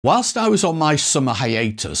Whilst I was on my summer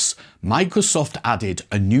hiatus, Microsoft added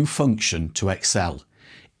a new function to Excel,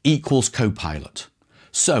 equals Copilot.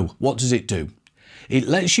 So what does it do? It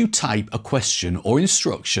lets you type a question or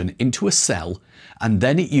instruction into a cell and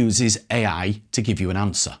then it uses AI to give you an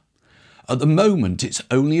answer. At the moment, it's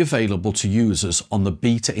only available to users on the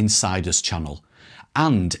Beta Insiders channel,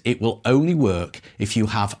 and it will only work if you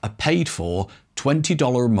have a paid for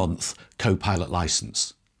 $20 a month Copilot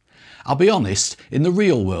license. I'll be honest, in the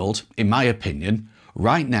real world, in my opinion,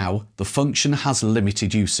 right now the function has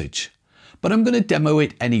limited usage. But I'm going to demo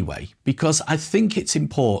it anyway because I think it's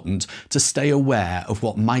important to stay aware of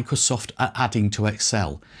what Microsoft are adding to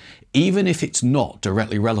Excel, even if it's not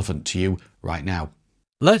directly relevant to you right now.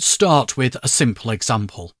 Let's start with a simple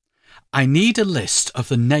example. I need a list of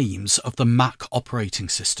the names of the Mac operating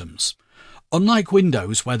systems. Unlike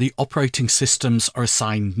Windows, where the operating systems are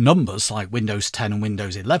assigned numbers like Windows 10 and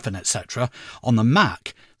Windows 11, etc., on the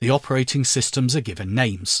Mac, the operating systems are given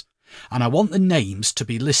names. And I want the names to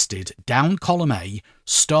be listed down column A,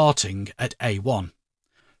 starting at A1.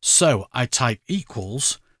 So I type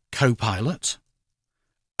equals Copilot,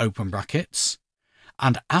 open brackets,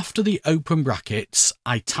 and after the open brackets,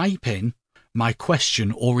 I type in my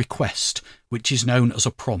question or request, which is known as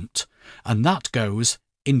a prompt, and that goes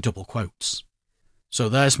in double quotes. So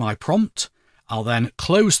there's my prompt. I'll then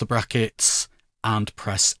close the brackets and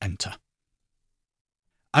press enter.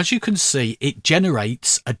 As you can see, it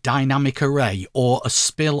generates a dynamic array or a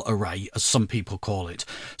spill array, as some people call it.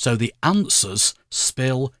 So the answers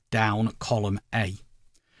spill down column A.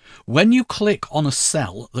 When you click on a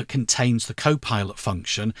cell that contains the Copilot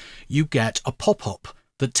function, you get a pop-up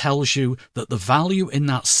that tells you that the value in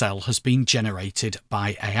that cell has been generated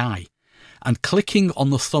by AI. And clicking on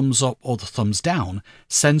the thumbs up or the thumbs down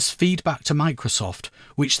sends feedback to Microsoft,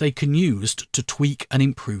 which they can use to tweak and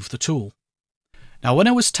improve the tool. Now, when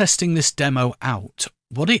I was testing this demo out,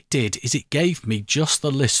 what it did is it gave me just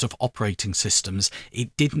the list of operating systems.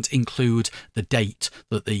 It didn't include the date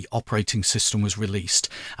that the operating system was released.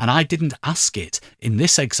 And I didn't ask it in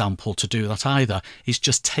this example to do that either. It's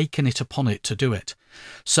just taken it upon it to do it.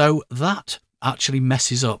 So that actually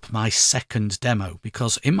messes up my second demo,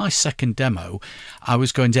 because in my second demo, I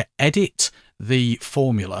was going to edit the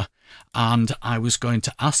formula and I was going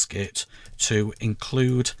to ask it to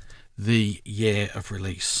include the year of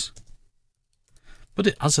release.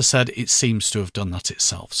 But as I said, it seems to have done that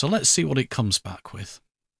itself. So let's see what it comes back with.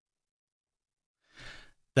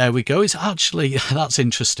 There we go. It's actually, that's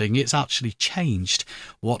interesting. It's actually changed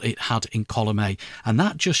what it had in column A. And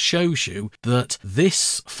that just shows you that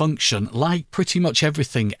this function, like pretty much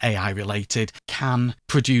everything AI related, can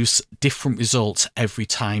produce different results every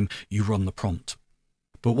time you run the prompt.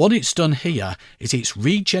 But what it's done here is it's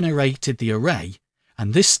regenerated the array,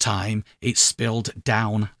 and this time it's spilled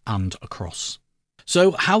down and across.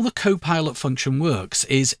 So how the Copilot function works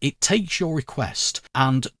is it takes your request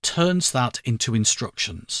and turns that into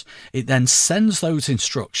instructions. It then sends those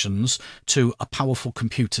instructions to a powerful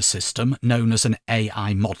computer system known as an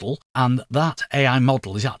AI model, and that AI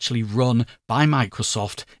model is actually run by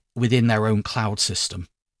Microsoft within their own cloud system.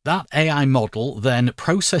 That AI model then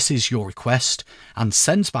processes your request and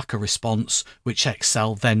sends back a response, which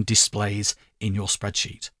Excel then displays in your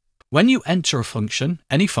spreadsheet. When you enter a function,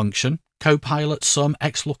 any function, Copilot, sum,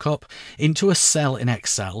 XLOOKUP, into a cell in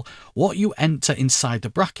Excel, what you enter inside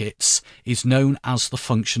the brackets is known as the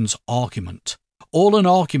function's argument. All an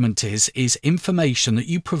argument is information that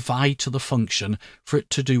you provide to the function for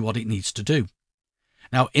it to do what it needs to do.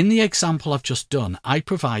 Now, in the example I've just done, I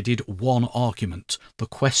provided one argument, the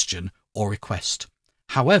question or request.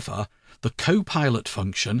 However, the Copilot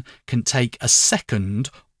function can take a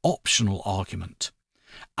second optional argument,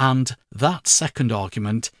 and that second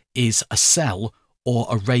argument is a cell or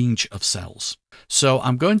a range of cells. So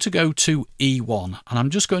I'm going to go to E1 and I'm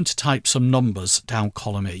just going to type some numbers down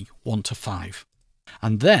column E, 1 to 5.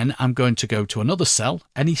 And then I'm going to go to another cell,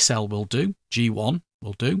 any cell will do, G1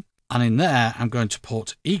 will do. And in there, I'm going to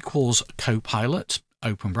put equals Copilot,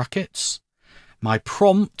 open brackets. My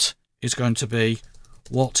prompt is going to be,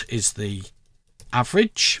 what is the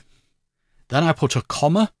average? Then I put a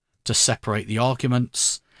comma to separate the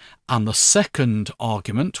arguments. And the second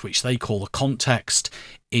argument, which they call the context,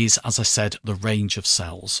 is, as I said, the range of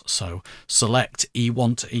cells. So select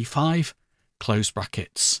E1 to E5, close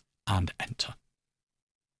brackets, and enter.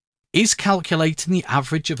 Is calculating the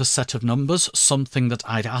average of a set of numbers something that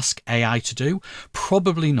I'd ask AI to do?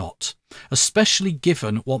 Probably not, especially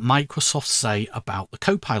given what Microsoft say about the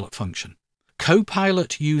Copilot function.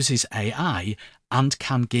 Copilot uses AI and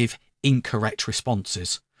can give incorrect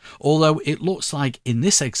responses, although it looks like in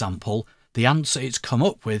this example the answer it's come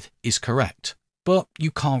up with is correct, but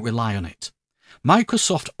you can't rely on it.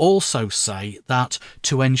 Microsoft also say that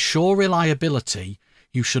to ensure reliability,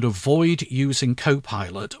 you should avoid using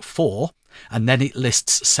Copilot for, and then it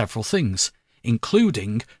lists several things,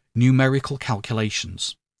 including numerical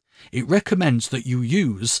calculations. It recommends that you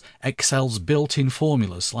use Excel's built-in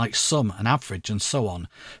formulas like sum and average and so on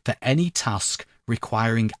for any task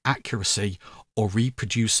requiring accuracy or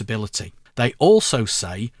reproducibility. They also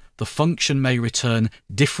say the function may return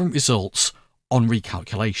different results on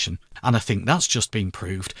recalculation, and I think that's just been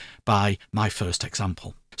proved by my first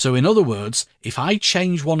example. So in other words, if I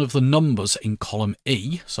change one of the numbers in column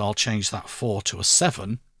E, so I'll change that 4 to a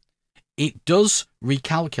 7, it does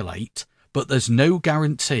recalculate, but there's no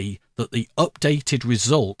guarantee that the updated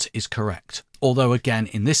result is correct. Although again,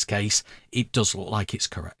 in this case, it does look like it's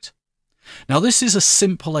correct. Now this is a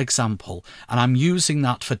simple example, and I'm using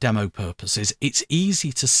that for demo purposes. It's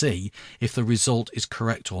easy to see if the result is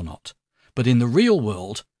correct or not. But in the real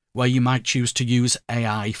world, where you might choose to use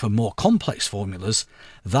AI for more complex formulas,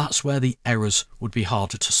 that's where the errors would be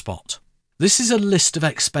harder to spot. This is a list of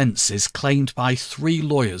expenses claimed by 3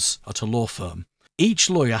 lawyers at a law firm. Each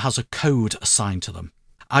lawyer has a code assigned to them.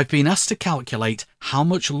 I've been asked to calculate how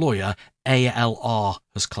much lawyer ALR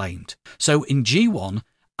has claimed. So in G1,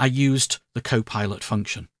 I used the Copilot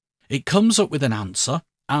function. It comes up with an answer,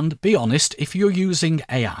 and be honest, if you're using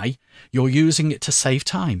AI, you're using it to save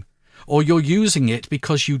time, or you're using it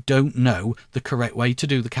because you don't know the correct way to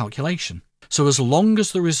do the calculation. So as long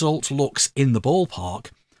as the result looks in the ballpark,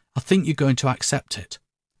 I think you're going to accept it.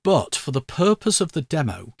 But for the purpose of the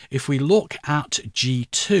demo, if we look at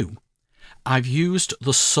G2, I've used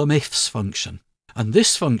the SUMIFS function. And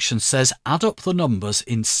this function says add up the numbers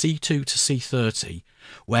in C2 to C30,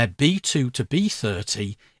 where B2 to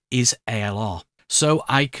B30 is ALR. So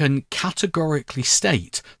I can categorically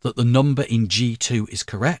state that the number in G2 is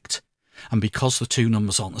correct. And because the two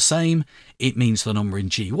numbers aren't the same, it means the number in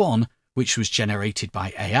G1, which was generated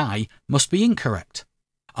by AI, must be incorrect.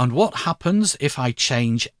 And what happens if I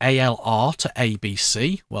change ALR to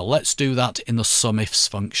ABC? Well, let's do that in the SUMIFS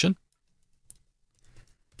function.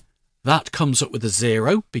 That comes up with a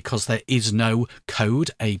 0 because there is no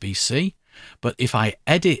code ABC. But if I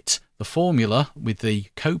edit the formula with the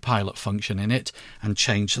Copilot function in it and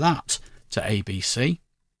change that to ABC,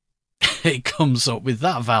 it comes up with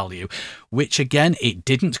that value, which again, it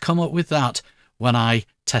didn't come up with that when I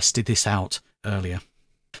tested this out earlier.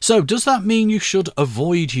 So does that mean you should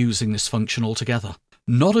avoid using this function altogether?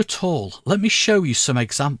 Not at all. Let me show you some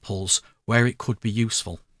examples where it could be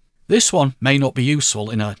useful. This one may not be useful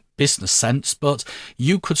in a business sense, but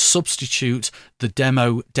you could substitute the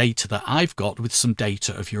demo data that I've got with some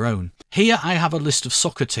data of your own. Here I have a list of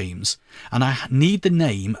soccer teams, and I need the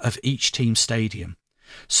name of each team stadium.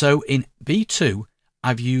 So in B2,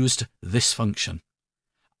 I've used this function.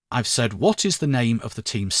 I've said what is the name of the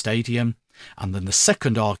team stadium, and then the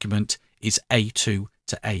second argument is A2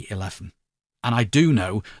 to A11. And I do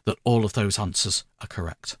know that all of those answers are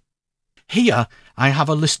correct. Here I have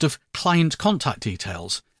a list of client contact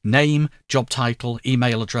details, name, job title,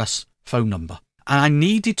 email address, phone number. And I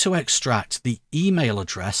needed to extract the email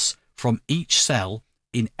address from each cell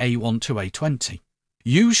in A1 to A20.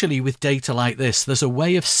 Usually with data like this, there's a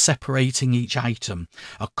way of separating each item,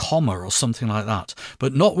 a comma or something like that,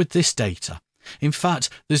 but not with this data. In fact,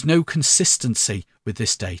 there's no consistency with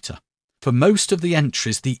this data. For most of the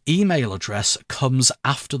entries, the email address comes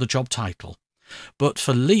after the job title. But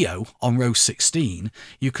for Leo on row 16,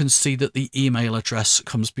 you can see that the email address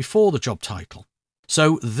comes before the job title.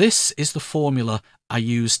 So this is the formula I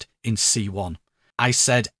used in C1. I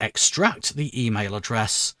said extract the email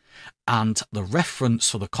address, and the reference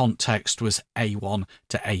for the context was A1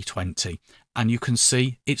 to A20. And you can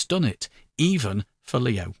see it's done it, even for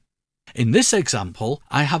Leo. In this example,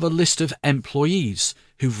 I have a list of employees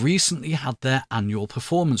who've recently had their annual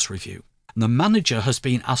performance review. The manager has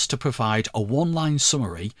been asked to provide a one-line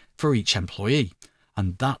summary for each employee,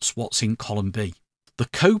 and that's what's in column B. The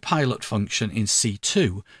Copilot function in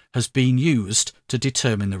C2 has been used to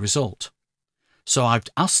determine the result. So I've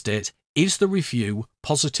asked it, is the review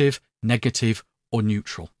positive, negative, or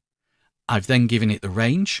neutral? I've then given it the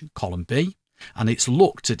range, column B, and it's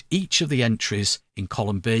looked at each of the entries in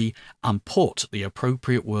column B and put the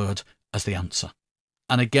appropriate word as the answer.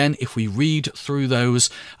 And again, if we read through those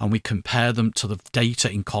and we compare them to the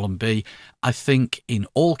data in column B, I think in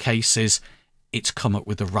all cases, it's come up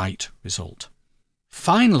with the right result.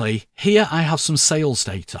 Finally, here I have some sales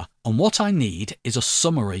data, and what I need is a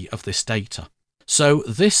summary of this data. So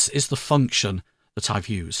this is the function that I've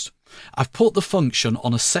used. I've put the function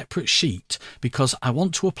on a separate sheet because I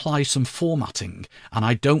want to apply some formatting and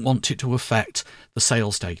I don't want it to affect the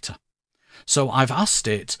sales data. So I've asked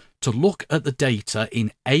it to look at the data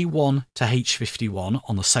in A1 to H51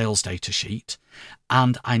 on the sales data sheet,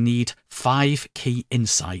 and I need 5 key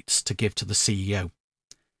insights to give to the CEO.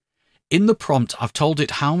 In the prompt, I've told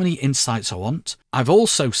it how many insights I want. I've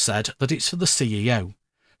also said that it's for the CEO,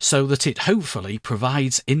 so that it hopefully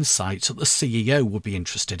provides insights that the CEO would be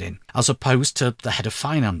interested in, as opposed to the head of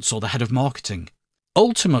finance or the head of marketing.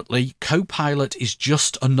 Ultimately, Copilot is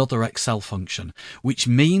just another Excel function, which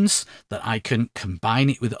means that I can combine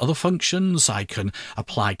it with other functions, I can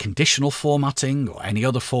apply conditional formatting or any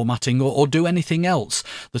other formatting, or do anything else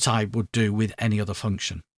that I would do with any other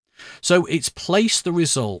function. So it's placed the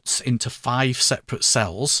results into 5 separate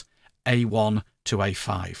cells, A1 to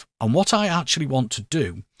A5. And what I actually want to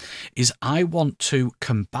do is I want to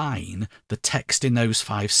combine the text in those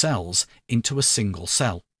 5 cells into a single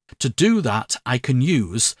cell. To do that, I can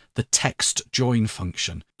use the text join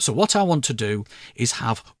function. So what I want to do is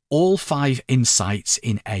have all 5 insights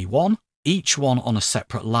in A1, each one on a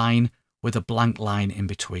separate line with a blank line in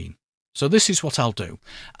between. So this is what I'll do.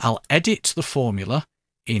 I'll edit the formula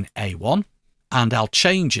in A1 and I'll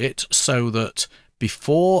change it so that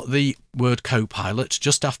before the word Copilot,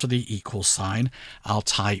 just after the equal sign, I'll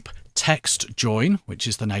type text join, which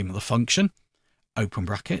is the name of the function, open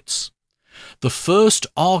brackets. The first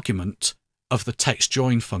argument of the text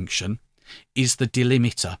join function is the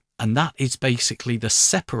delimiter, and that is basically the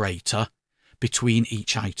separator between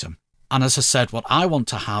each item. And as I said, what I want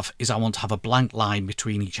to have is I want to have a blank line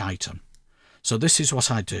between each item. So this is what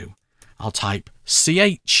I do. I'll type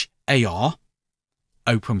CHAR,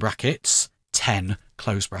 open brackets, 10,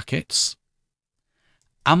 close brackets,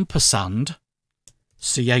 ampersand,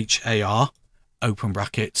 CHAR, open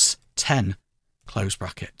brackets, 10, close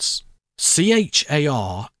brackets.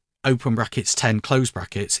 CHAR, open brackets, 10, close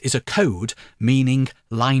brackets, is a code meaning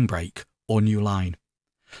line break or new line.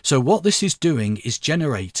 So what this is doing is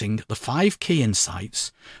generating the 5 key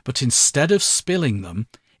insights, but instead of spilling them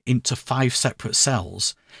into 5 separate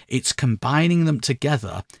cells, it's combining them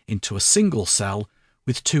together into a single cell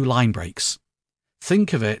with 2 line breaks.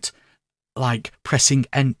 Think of it like pressing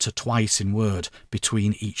enter twice in Word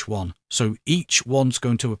between each one. So each one's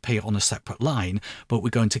going to appear on a separate line, but we're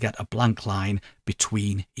going to get a blank line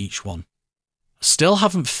between each one. Still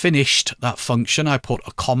haven't finished that function. I put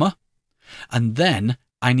a comma and then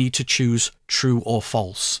I need to choose true or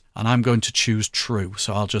false, and I'm going to choose true.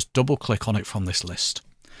 So I'll just double click on it from this list.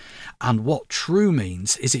 And what true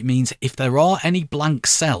means is it means if there are any blank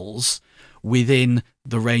cells within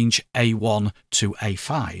the range A1 to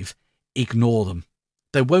A5, ignore them.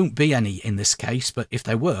 There won't be any in this case, but if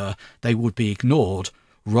there were, they would be ignored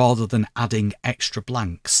rather than adding extra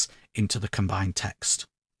blanks into the combined text.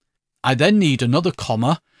 I then need another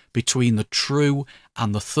comma between the true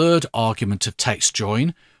and the third argument of text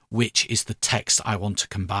join, which is the text I want to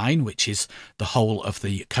combine, which is the whole of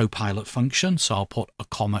the Copilot function. So I'll put a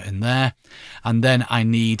comma in there. And then I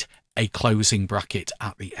need a closing bracket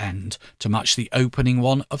at the end to match the opening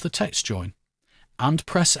one of the text join, and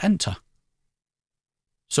press enter.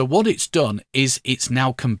 So what it's done is it's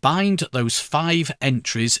now combined those 5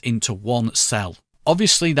 entries into one cell.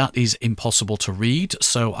 Obviously that is impossible to read,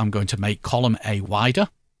 so I'm going to make column A wider.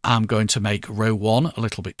 I'm going to make row 1 a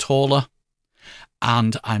little bit taller,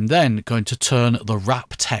 and I'm then going to turn the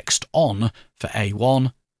wrap text on for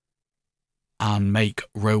A1 and make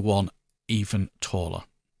row 1 even taller.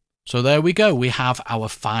 So there we go. We have our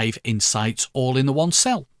 5 insights all in the one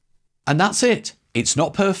cell. And that's it. It's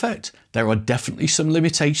not perfect. There are definitely some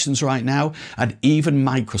limitations right now, and even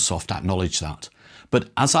Microsoft acknowledge that. But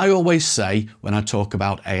as I always say when I talk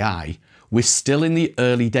about AI, we're still in the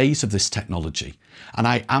early days of this technology, and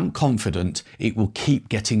I am confident it will keep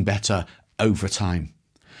getting better over time.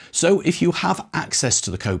 So if you have access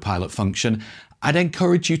to the Copilot function, I'd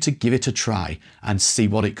encourage you to give it a try and see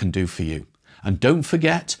what it can do for you. And don't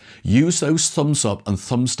forget, use those thumbs up and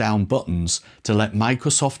thumbs down buttons to let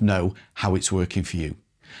Microsoft know how it's working for you.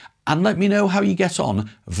 And let me know how you get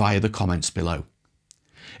on via the comments below.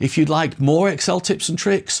 If you'd like more Excel tips and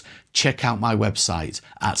tricks, check out my website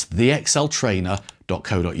at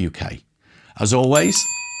theexceltrainer.co.uk. As always,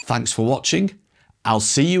 thanks for watching. I'll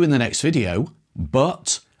see you in the next video,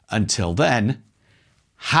 but until then,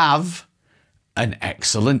 have an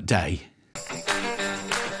excellent day.